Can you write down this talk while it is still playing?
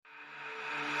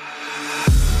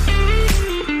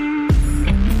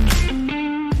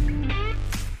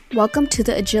Welcome to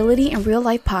the Agility in Real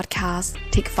Life podcast,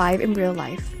 Take 5 in Real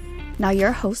Life. Now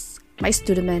your hosts, Mike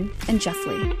Studeman and Jeff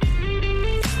Lee.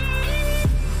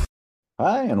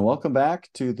 Hi, and welcome back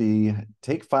to the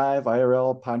Take 5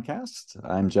 IRL podcast.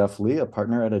 I'm Jeff Lee, a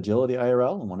partner at Agility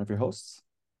IRL and one of your hosts.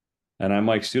 And I'm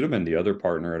Mike Studeman, the other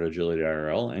partner at Agility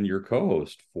IRL and your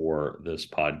co-host for this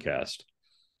podcast.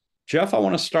 Jeff, I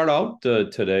want to start out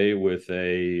today with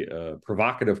a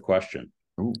provocative question.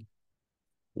 Ooh.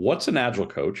 What's an Agile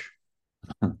coach?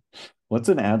 What's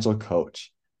an Agile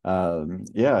coach?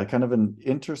 Yeah, kind of an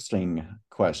interesting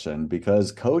question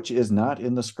because coach is not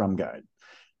in the Scrum Guide,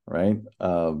 right?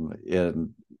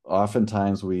 And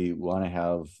oftentimes we want to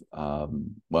have,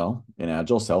 in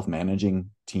Agile, self-managing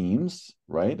teams,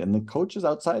 right? And the coach is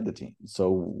outside the team.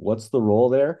 So what's the role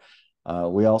there?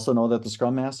 We also know that the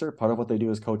Scrum Master, part of what they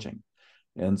do is coaching.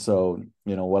 And so,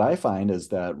 what I find is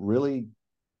that really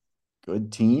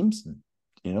good teams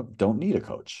don't need a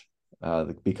coach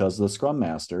because the Scrum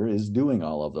Master is doing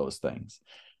all of those things.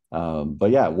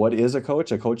 But yeah, what is a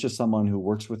coach? A coach is someone who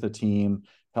works with a team,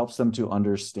 helps them to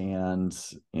understand,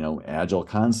 Agile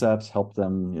concepts, help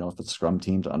them, if it's Scrum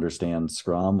team, to understand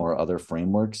Scrum or other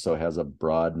frameworks. So has a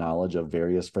broad knowledge of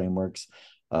various frameworks,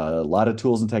 a lot of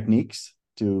tools and techniques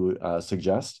to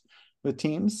suggest with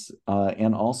teams,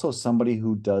 and also somebody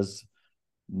who does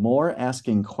more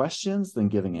asking questions than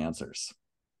giving answers.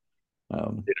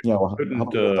 Couldn't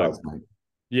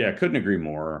agree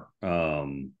more.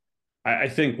 I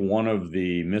think one of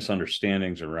the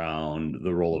misunderstandings around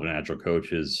the role of an Agile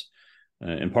coach is,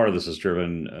 and part of this is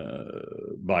driven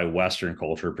by Western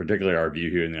culture, particularly our view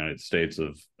here in the United States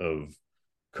of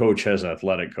coach as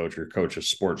athletic coach or coach as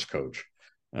sports coach.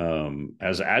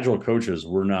 As Agile coaches,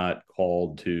 we're not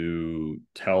called to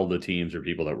tell the teams or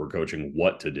people that we're coaching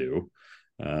what to do.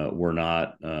 We're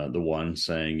not the one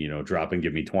saying, drop and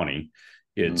give me 20.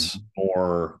 It's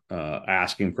more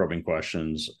asking probing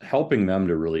questions, helping them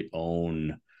to really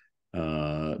own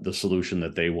the solution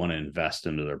that they want to invest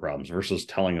into their problems versus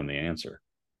telling them the answer.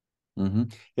 Mm-hmm.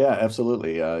 Yeah,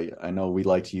 absolutely. I know we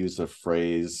like to use the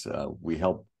phrase, we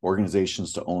help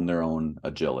organizations to own their own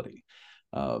agility.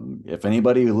 If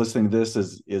anybody listening to this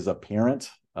is a parent,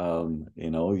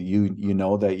 you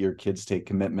know that your kids take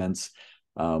commitments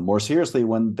more seriously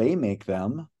when they make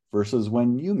them versus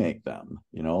when you make them,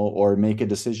 or make a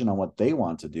decision on what they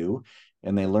want to do.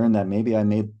 And they learn that maybe I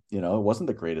made, it wasn't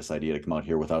the greatest idea to come out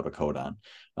here without a code on.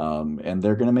 And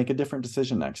they're going to make a different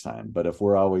decision next time. But if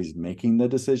we're always making the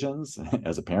decisions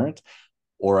as a parent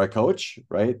or a coach,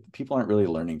 right, people aren't really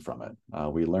learning from it.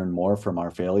 We learn more from our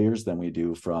failures than we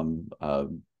do from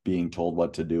being told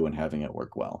what to do and having it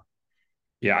work well.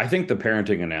 Yeah, I think the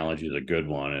parenting analogy is a good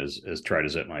one, as trite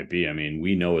as it might be. I mean,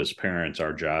 we know as parents,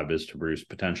 our job is to produce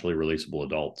potentially releasable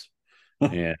adults.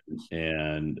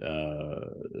 and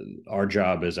our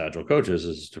job as Agile coaches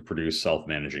is to produce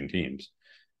self-managing teams.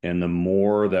 And the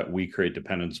more that we create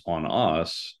dependence upon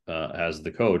us as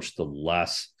the coach, the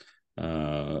less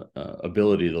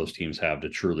ability those teams have to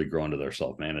truly grow into their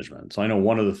self-management. So I know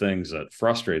one of the things that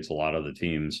frustrates a lot of the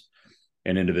teams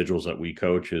and individuals that we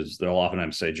coach is they'll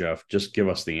oftentimes say, Jeff, just give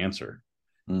us the answer.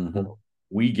 Mm-hmm.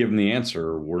 We give them the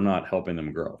answer. We're not helping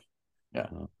them grow. Yeah,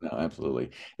 no,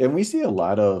 absolutely. And we see a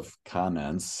lot of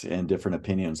comments and different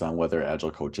opinions on whether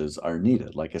Agile coaches are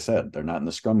needed. Like I said, they're not in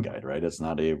the Scrum Guide, right? It's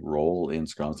not a role in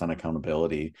Scrum. It's not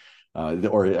accountability.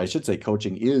 Or I should say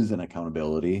coaching is an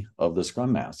accountability of the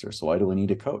Scrum Master. So why do we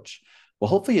need a coach? Well,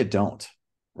 hopefully you don't.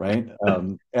 Right.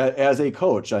 As a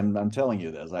coach, I'm telling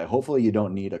you this. Hopefully you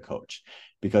don't need a coach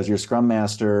because your Scrum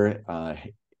Master,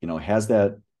 has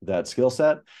that skill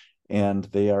set, and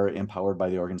they are empowered by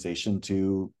the organization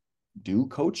to do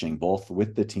coaching both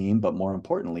with the team, but more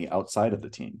importantly, outside of the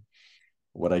team.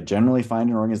 What I generally find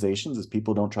in organizations is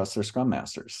people don't trust their Scrum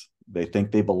Masters. They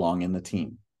think they belong in the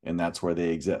team, and that's where they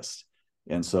exist.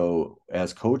 And so,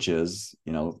 as coaches,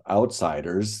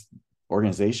 outsiders,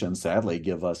 organizations sadly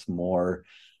give us more.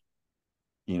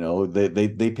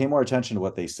 They pay more attention to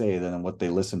what they say than what they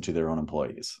listen to their own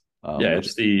employees.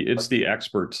 It's the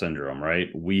expert syndrome, right?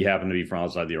 We happen to be from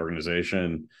outside the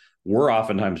organization. We're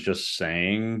oftentimes just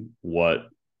saying what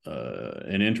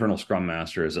an internal Scrum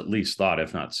Master has at least thought,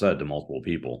 if not said, to multiple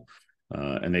people.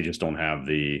 And they just don't have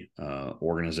the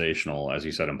organizational, as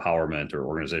you said, empowerment or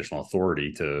organizational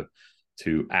authority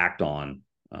to act on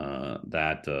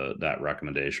that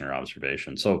recommendation or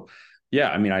observation. So yeah,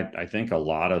 I mean, I think a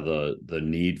lot of the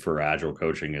need for Agile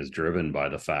coaching is driven by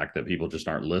the fact that people just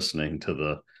aren't listening to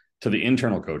the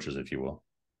internal coaches, if you will.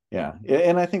 Yeah,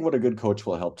 and I think what a good coach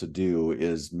will help to do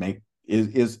is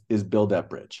build that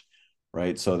bridge,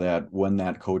 right? So that when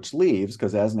that coach leaves,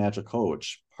 because as an Agile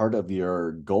coach, part of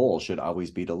your goal should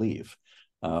always be to leave.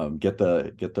 Get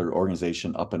the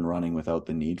organization up and running without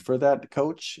the need for that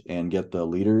coach, and get the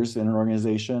leaders in an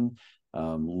organization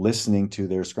listening to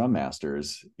their scrum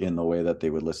masters in the way that they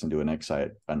would listen to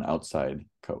an outside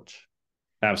coach.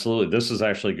 Absolutely. This is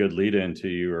actually a good lead into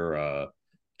your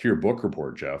book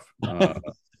report, Jeff.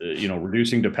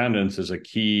 Reducing dependence is a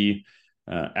key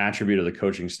attribute of the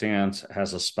coaching stance,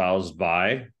 has espoused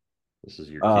by. This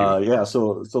is your cue. Yeah.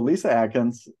 So Lisa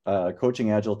Atkins, Coaching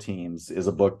Agile Teams, is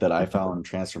a book that I found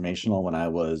transformational when I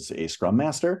was a Scrum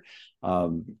Master.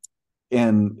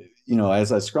 And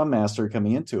as a Scrum Master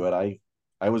coming into it,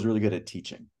 I was really good at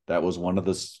teaching. That was one of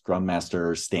the Scrum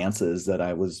Master stances that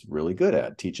I was really good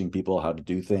at, teaching people how to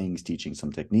do things, teaching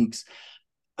some techniques.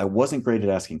 I wasn't great at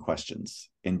asking questions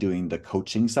and doing the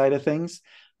coaching side of things.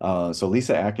 So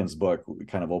Lisa Atkins' book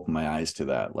kind of opened my eyes to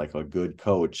that. Like, a good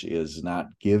coach is not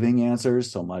giving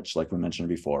answers so much, like we mentioned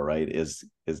before, right? Is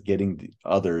getting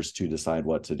others to decide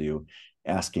what to do,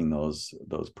 asking those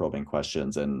probing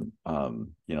questions. And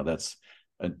that's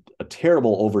a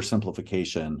terrible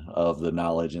oversimplification of the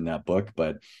knowledge in that book,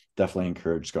 but definitely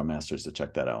encourage Scrum Masters to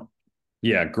check that out.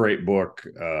 Yeah, great book.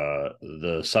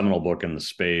 The seminal book in the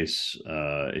space.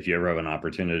 If you ever have an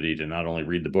opportunity to not only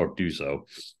read the book, do so,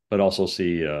 but also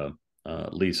see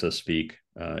Lisa speak,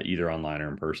 either online or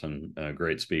in person.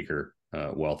 Great speaker,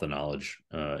 wealth of knowledge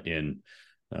in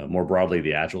more broadly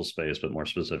the Agile space, but more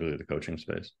specifically the coaching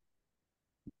space.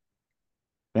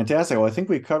 Fantastic. Well, I think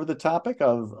we covered the topic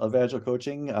of Agile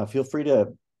coaching. Feel free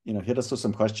to hit us with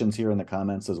some questions here in the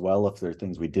comments as well. If there are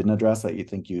things we didn't address that you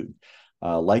think you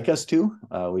like us to,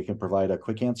 we can provide a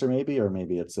quick answer maybe, or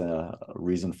maybe it's a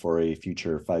reason for a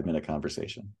future 5-minute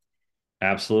conversation.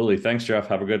 Absolutely. Thanks, Jeff.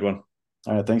 Have a good one.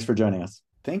 All right. Thanks for joining us.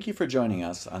 Thank you for joining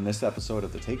us on this episode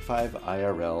of the Take 5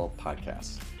 IRL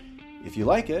podcast. If you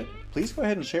like it, please go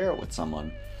ahead and share it with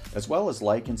someone, as well as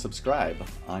like and subscribe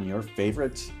on your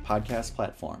favorite podcast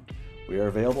platform. We are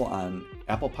available on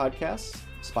Apple Podcasts,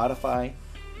 Spotify,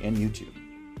 and YouTube.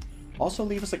 Also,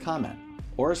 leave us a comment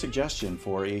or a suggestion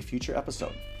for a future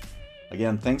episode.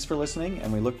 Again, thanks for listening,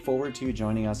 and we look forward to you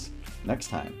joining us next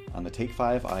time on the Take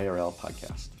 5 IRL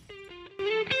podcast.